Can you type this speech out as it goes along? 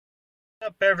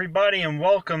What's up, everybody, and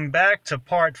welcome back to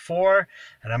part 4,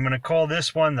 and I'm going to call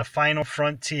this one the final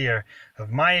frontier of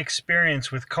my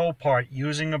experience with Copart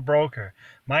using a broker.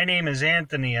 My name is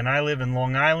Anthony and I live in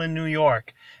Long Island, New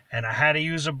York, and I had to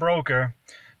use a broker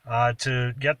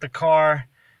to get the car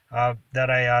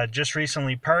that I just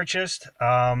recently purchased.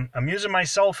 I'm using my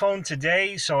cell phone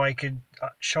today so I could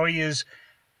show you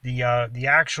the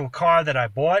actual car that I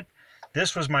bought.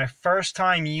 This was my first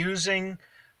time using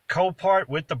Copart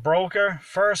with the broker.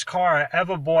 First car I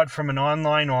ever bought from an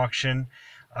online auction.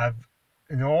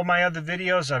 In all my other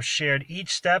videos, I've shared each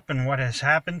step and what has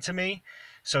happened to me.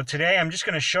 So today I'm just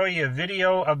going to show you a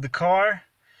video of the car,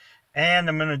 and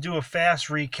I'm going to do a fast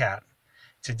recap.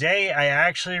 Today I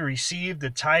actually received the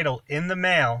title in the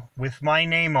mail with my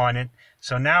name on it,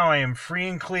 so now I am free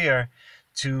and clear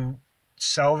to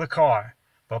sell the car.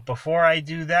 But before I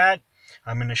do that,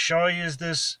 I'm going to show you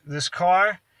this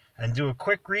car and do a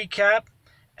quick recap,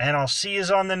 and I'll see you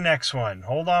on the next one.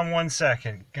 Hold on one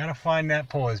second. Gotta find that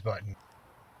pause button.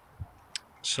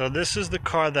 So this is the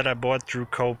car that I bought through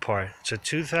Copart. It's a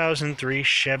 2003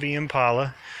 Chevy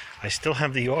Impala. I still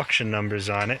have the auction numbers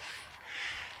on it.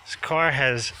 This car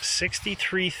has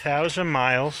 63,000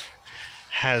 miles,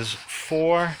 has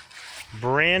 4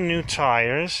 brand new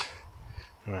tires.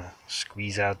 I'm gonna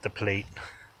squeeze out the plate.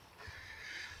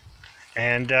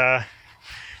 And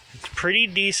it's pretty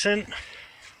decent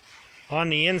on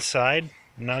the inside,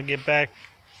 and I'll get back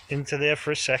into there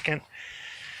for a second.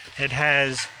 It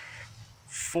has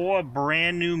 4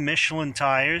 brand new Michelin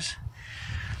tires.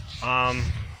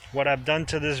 What I've done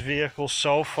to this vehicle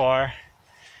so far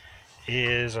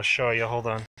is, I'll show you, hold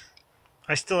on.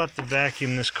 I still have to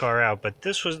vacuum this car out, but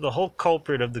this was the whole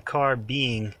culprit of the car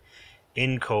being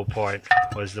in Copart,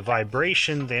 was the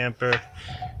vibration damper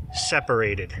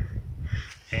separated.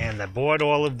 And I bought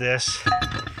all of this.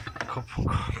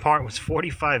 Part was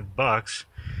 $45,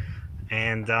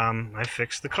 and I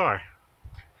fixed the car.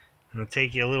 I'll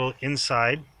take you a little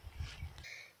inside.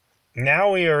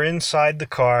 Now we are inside the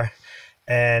car,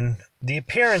 and the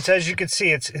appearance, as you can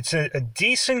see, it's a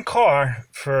decent car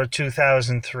for a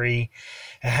 2003.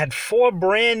 It had 4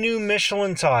 brand new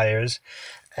Michelin tires,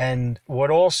 and what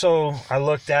also I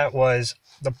looked at was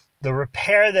the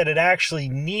repair that it actually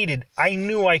needed. I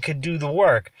knew I could do the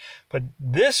work, but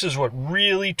this is what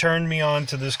really turned me on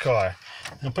to this car.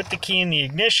 I'll put the key in the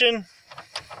ignition.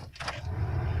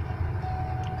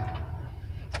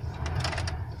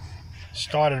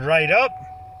 Started right up.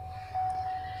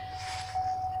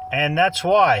 And that's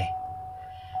why.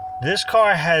 This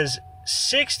car has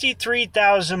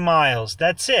 63,000 miles.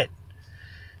 That's it.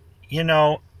 You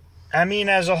know, I mean,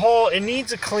 as a whole, it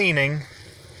needs a cleaning.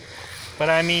 But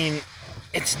I mean,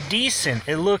 it's decent.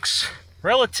 It looks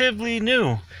relatively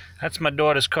new. That's my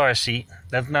daughter's car seat.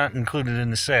 That's not included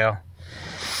in the sale.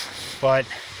 But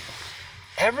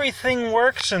everything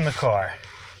works in the car.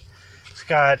 It's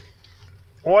got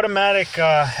automatic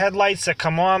headlights that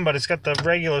come on, but it's got the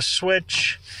regular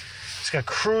switch. It's got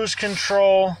cruise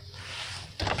control,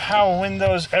 power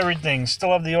windows, everything.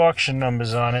 Still have the auction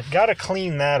numbers on it. Gotta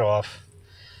clean that off.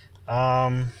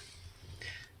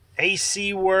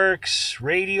 AC works,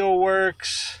 radio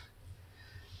works.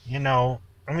 You know,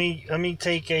 let me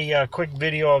take a quick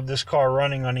video of this car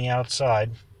running on the outside.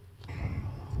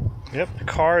 Yep, the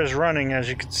car is running, as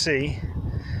you can see.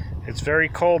 It's very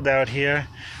cold out here.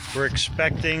 We're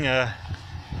expecting the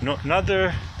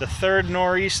 3rd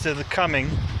nor'easter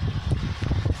coming.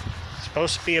 It's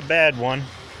supposed to be a bad one.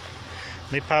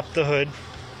 Let me pop the hood.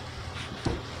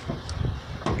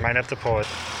 Might have to pull it.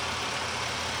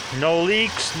 No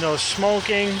leaks, no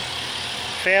smoking,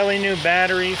 fairly new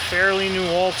battery, fairly new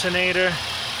alternator.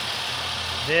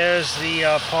 There's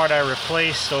the part I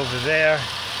replaced over there.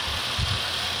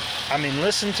 I mean,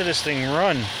 listen to this thing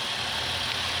run.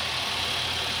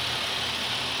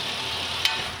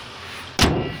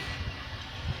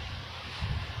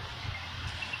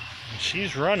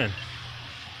 She's running.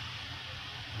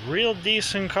 Real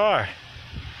decent car.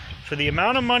 For the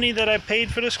amount of money that I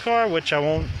paid for this car, which I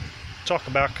won't talk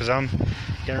about because I'm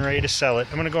getting ready to sell it.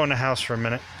 I'm going to go in the house for a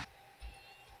minute.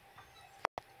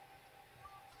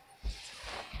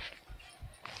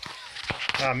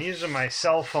 I'm using my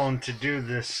cell phone to do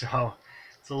this, so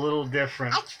it's a little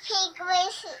different.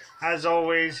 As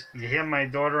always, you hear my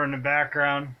daughter in the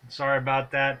background. Sorry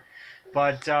about that.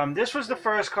 But this was the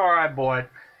first car I bought.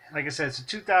 Like I said, it's a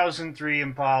 2003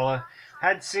 Impala.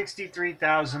 Had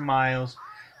 63,000 miles.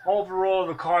 Overall,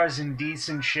 the car's in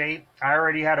decent shape. I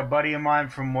already had a buddy of mine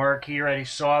from work. He already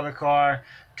saw the car,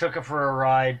 took it for a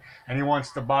ride, and he wants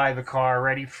to buy the car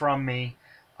ready from me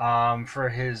for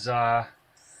his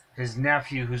his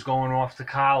nephew who's going off to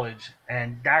college,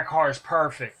 and that car is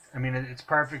perfect. I mean, it's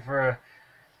perfect for.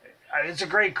 It's a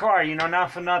great car, you know.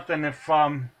 Not for nothing. If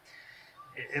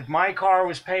my car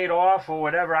was paid off or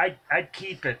whatever, I'd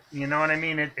keep it. You know what I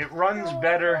mean? It runs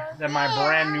better than my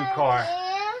brand new car.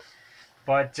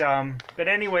 But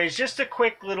anyways, just a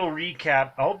quick little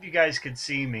recap. I hope you guys could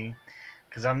see me,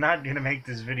 because I'm not gonna make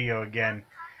this video again.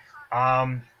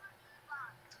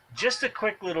 Just a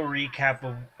quick little recap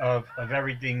of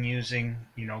everything using,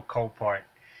 you know, Copart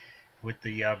with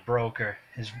the broker.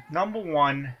 Is number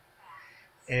one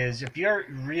is, if you're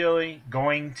really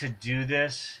going to do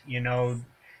this, you know,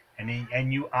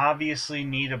 and you obviously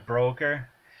need a broker,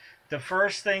 the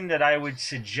first thing that I would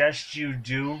suggest you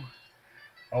do,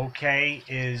 okay,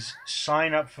 is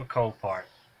sign up for Copart.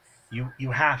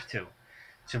 You have to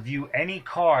view any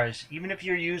cars, even if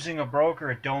you're using a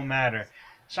broker, it don't matter.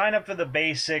 Sign up for the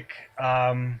basic.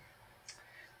 Well,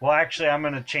 actually, I'm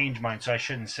going to change mine, so I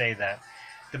shouldn't say that.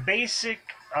 The basic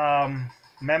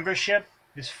membership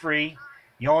is free.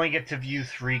 You only get to view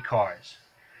 3 cars.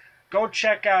 Go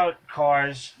check out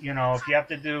cars. You know, if you have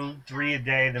to do 3 a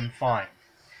day, then fine.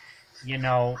 You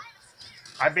know,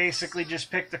 I basically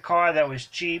just picked a car that was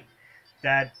cheap,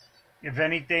 that if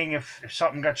anything, if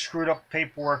something got screwed up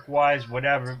paperwork-wise,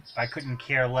 whatever, I couldn't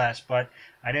care less. But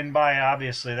I didn't buy,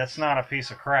 obviously, that's not a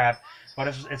piece of crap, but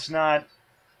it's not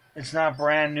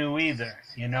brand new either.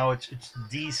 You know, it's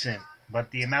decent,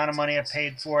 but the amount of money I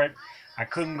paid for it, I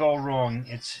couldn't go wrong.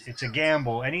 It's a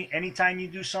gamble. Anytime you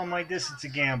do something like this, it's a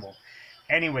gamble.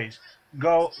 Anyways,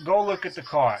 go look at the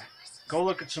car. Go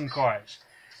look at some cars.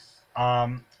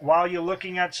 While you're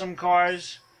looking at some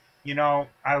cars, you know,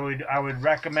 I would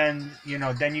recommend, you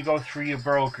know, then you go through your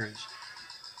brokers.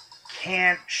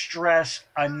 Can't stress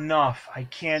enough. I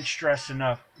can't stress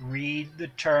enough. Read the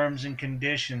terms and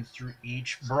conditions through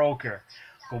each broker.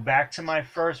 Go back to my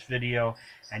first video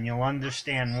and you'll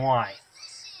understand why.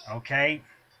 Okay?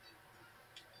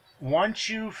 Once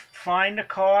you find a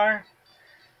car,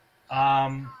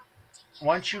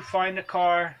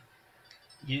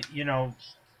 you know,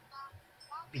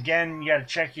 again, you got to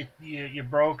check your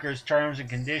broker's terms and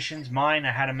conditions. Mine,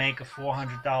 I had to make a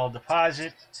 $400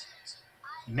 deposit.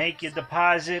 Make your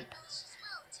deposit.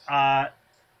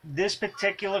 This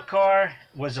particular car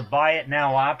was a buy it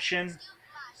now option.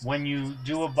 When you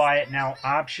do a buy it now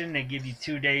option, they give you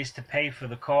 2 days to pay for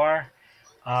the car.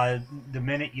 The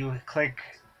minute you click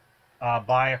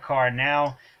buy a car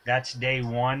now, that's day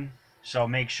 1. So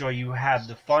make sure you have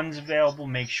the funds available.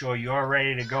 Make sure you're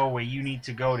ready to go where you need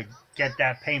to go to get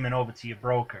that payment over to your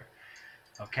broker.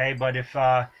 Okay, but if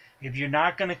you're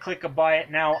not going to click a buy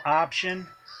it now option,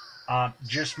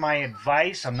 just my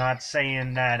advice, I'm not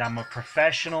saying that I'm a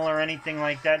professional or anything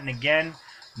like that. And again,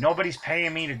 nobody's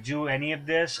paying me to do any of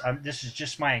this. This is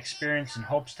just my experience in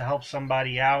hopes to help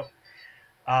somebody out.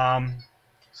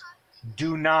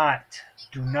 Do not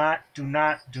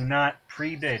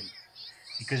pre-bid.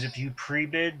 Because if you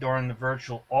pre-bid during the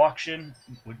virtual auction,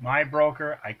 with my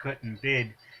broker, I couldn't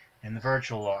bid in the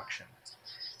virtual auction.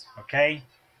 Okay?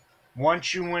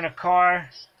 Once you win a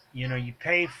car, you know, you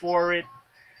pay for it.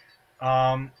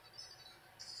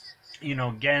 You know,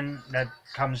 again, that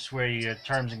comes where your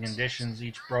terms and conditions,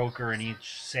 each broker and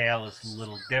each sale is a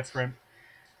little different.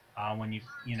 When you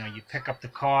pick up the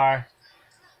car,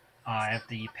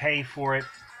 after you pay for it,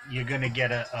 you're going to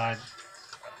get a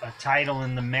title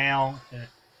in the mail.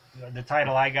 The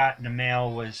title I got in the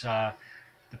mail was the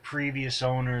previous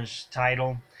owner's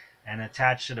title, and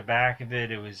attached to the back of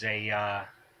it, it was a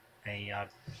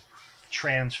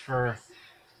transfer.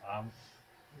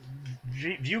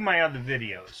 View my other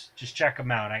videos. Just check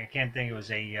them out. I can't think. It was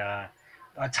a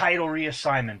title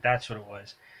reassignment. That's what it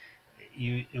was.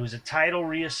 It was a title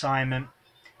reassignment,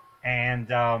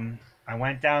 and I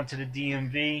went down to the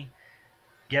DMV.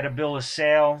 Get a bill of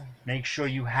sale. Make sure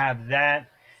you have that.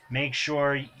 Make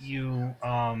sure you,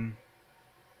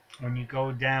 when you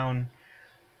go down,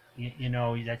 you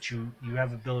know, that you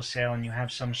have a bill of sale and you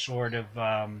have some sort of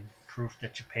proof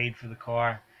that you paid for the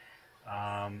car.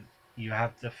 You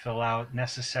have to fill out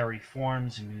necessary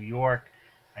forms in New York.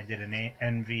 I did an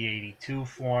NV82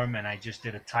 form, and I just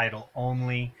did a title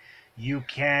only. You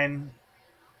can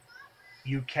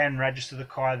register the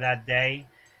car that day.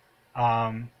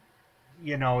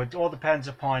 You know, it all depends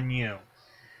upon you.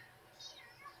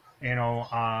 You know,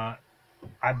 I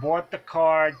bought the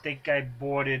car, I think I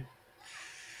bought it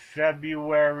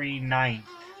February 9th,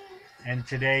 and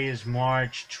today is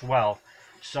March 12th.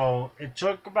 So it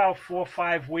took about 4 or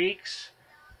 5 weeks,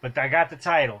 but I got the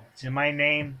title. It's in my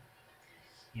name.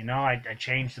 You know, I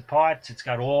changed the parts. It's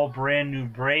got all brand new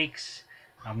brakes.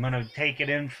 I'm gonna take it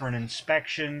in for an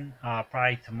inspection,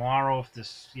 probably tomorrow, if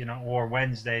this, or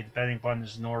Wednesday, depending upon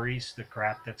this nor'easter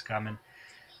crap that's coming.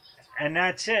 And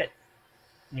that's it.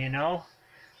 You know,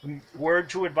 word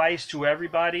to advice to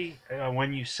everybody: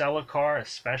 when you sell a car,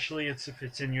 especially if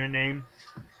it's in your name,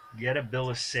 get a bill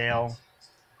of sale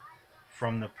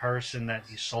from the person that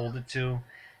you sold it to,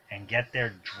 and get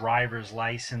their driver's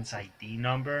license ID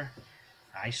number.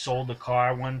 I sold a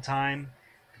car one time.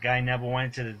 The guy never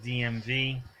went to the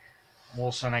DMV. All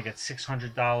of a sudden, I got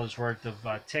 $600 worth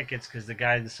of tickets because the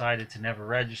guy decided to never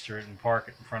register it and park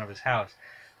it in front of his house.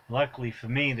 Luckily for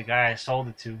me, the guy I sold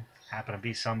it to happened to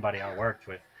be somebody I worked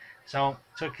with. So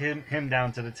took him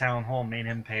down to the town hall, made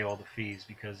him pay all the fees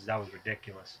because that was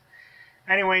ridiculous.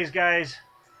 Anyways, guys,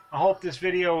 I hope this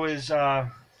video is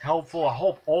helpful. I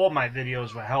hope all my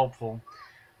videos were helpful.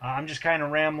 I'm just kind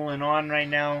of rambling on right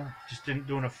now, just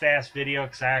doing a fast video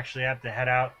because I actually have to head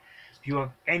out. If you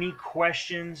have any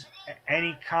questions,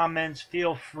 any comments,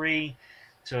 feel free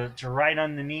to write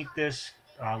underneath this.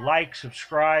 Like,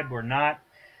 subscribe, or not.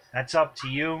 That's up to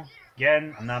you.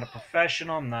 Again, I'm not a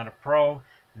professional. I'm not a pro.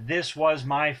 This was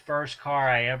my first car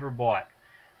I ever bought.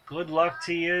 Good luck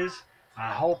to yous.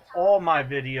 I hope all my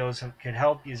videos could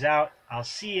help yous out. I'll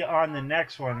see you on the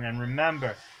next one. And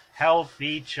remember, help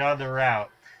each other out.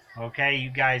 Okay, you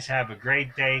guys have a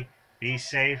great day. Be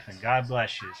safe, and God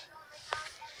bless yous.